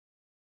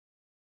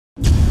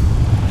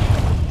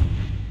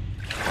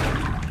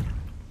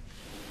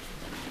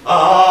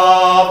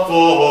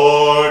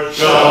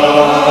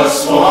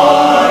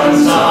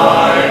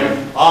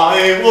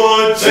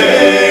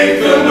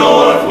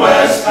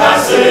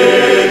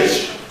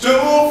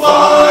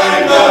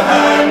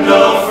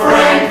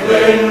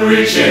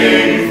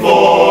reaching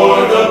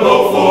for the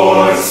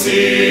Beaufort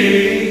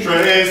Sea,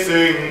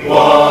 tracing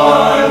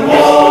one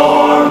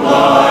warm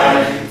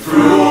line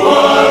through a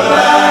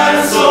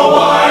land so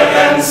wide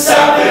and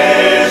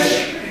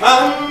savage,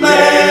 and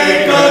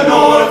make a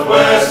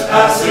northwest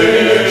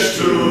passage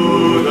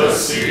to the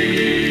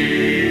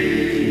sea.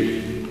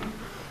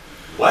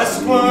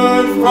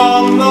 Westward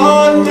from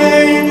the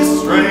Danish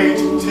Strait,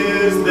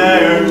 'tis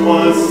there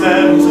 'twas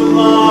said to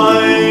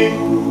lie,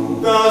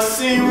 the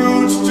sea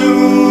route to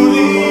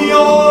the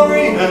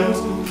Orient,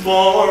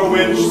 for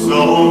which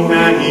so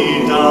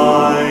many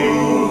die.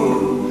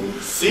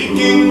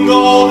 Seeking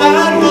gold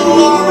and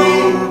glory,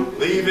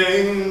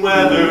 leaving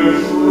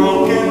weathered,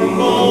 broken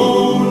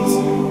bones,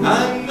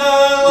 and a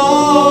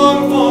long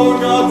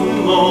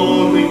forgotten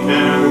lonely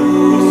pair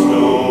of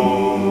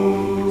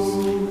stones.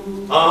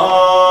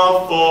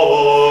 Ah,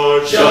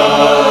 for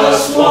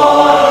just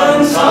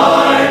one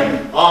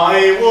time I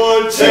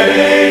would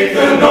take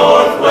the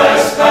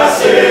Northwest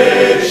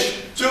Passage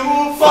to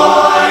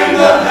find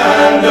the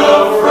hand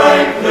of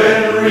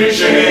Franklin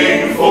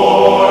reaching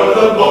for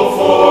the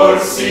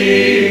Beaufort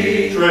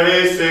Sea,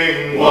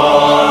 tracing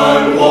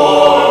one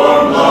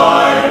warm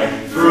line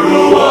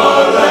through a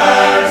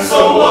land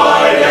so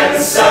wide and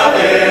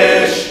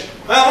savage,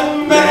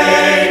 and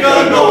make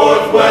a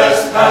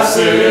Northwest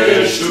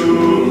Passage to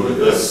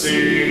the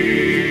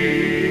sea.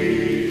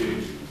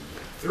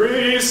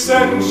 3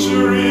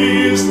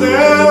 centuries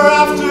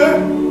thereafter,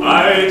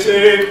 I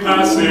take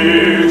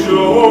passage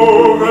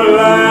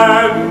overland,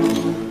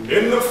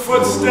 in the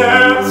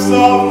footsteps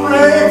of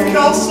brave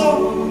Kelso,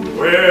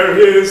 where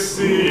his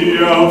sea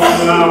of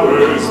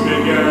flowers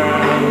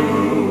began.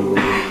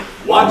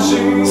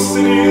 Watching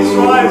cities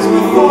rise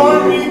before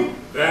me,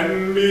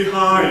 then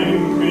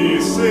behind me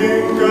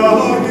sink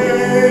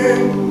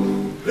again.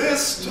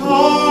 This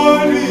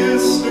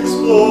tardiest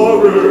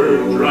explorer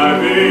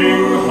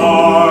driving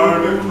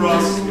hard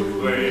across the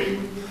plain.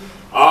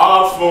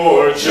 Ah,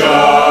 for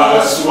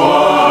just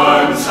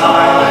one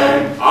time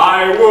I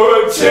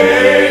would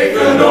take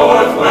the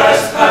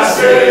Northwest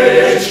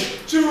Passage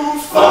to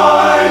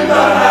find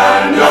the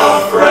hand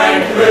of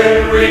Franklin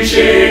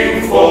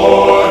reaching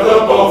for the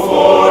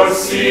Beaufort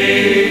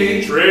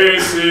Sea,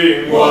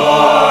 tracing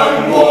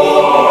one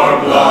warm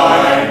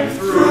line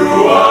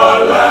through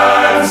a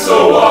land so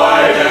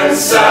wide and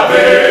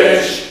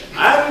savage,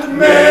 and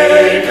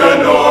make a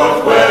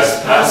Northwest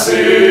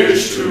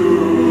Passage to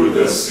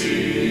the sea.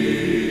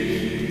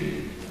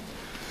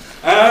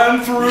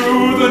 And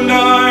through the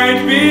night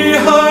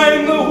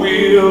behind the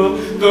wheel,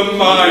 the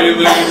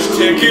mileage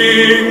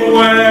ticking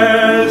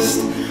west,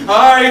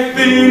 I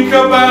think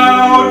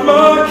about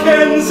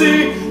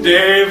Mackenzie,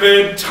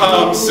 David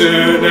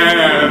Thompson,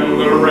 and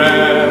the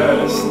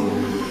rest,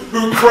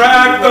 who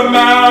cracked the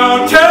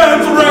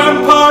mountain's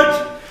rampart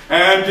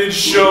and did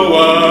show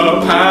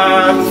a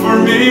path for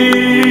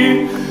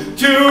me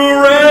to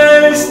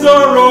race the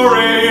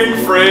roaring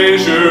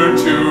Fraser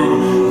to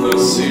the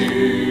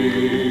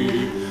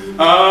sea.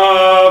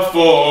 Ah,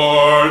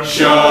 for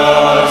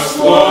just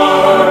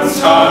one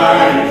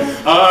time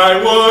I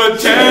would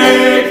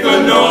take the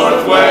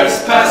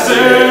Northwest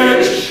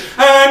Passage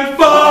and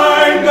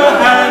find the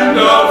hand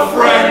of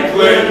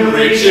Franklin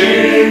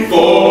reaching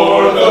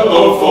for the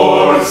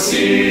Beaufort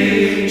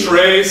Sea,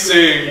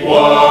 tracing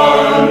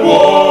one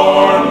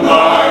warm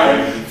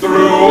line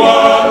through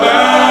a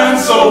land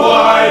so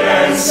wide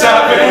and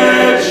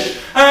savage,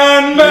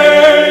 and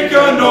make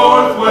a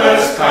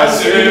Northwest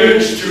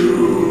Passage to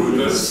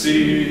the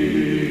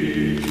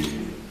sea.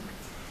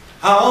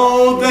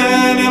 How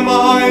then am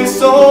I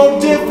so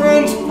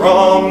different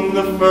from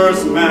the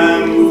first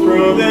man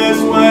through this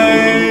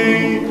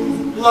way?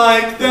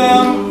 Like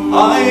them,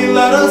 I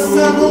led a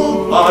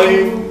settled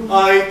life,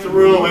 I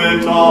threw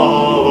it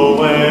all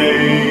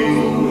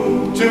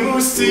away,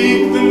 to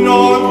seek the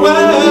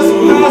Northwest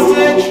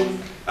Passage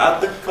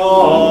at the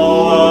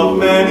call of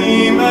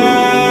many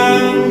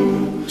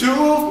men, to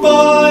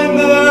find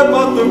there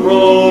but the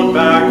road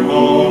back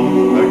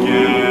home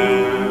again.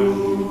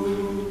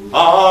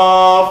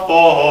 Ah,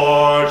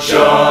 for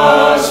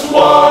just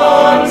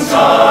one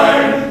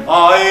time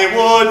I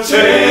would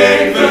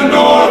take the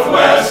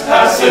Northwest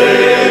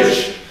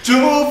Passage to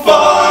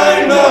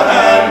find the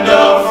hand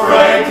of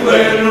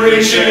Franklin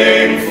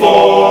reaching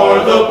for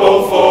the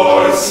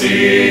Beaufort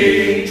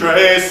Sea,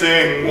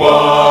 tracing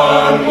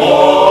one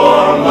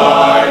warm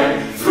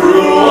line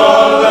through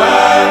a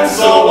land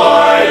so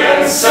wide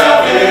and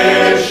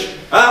savage,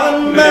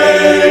 and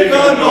make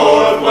a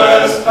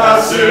Northwest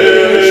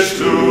Passage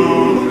to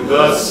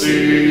the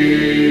sea.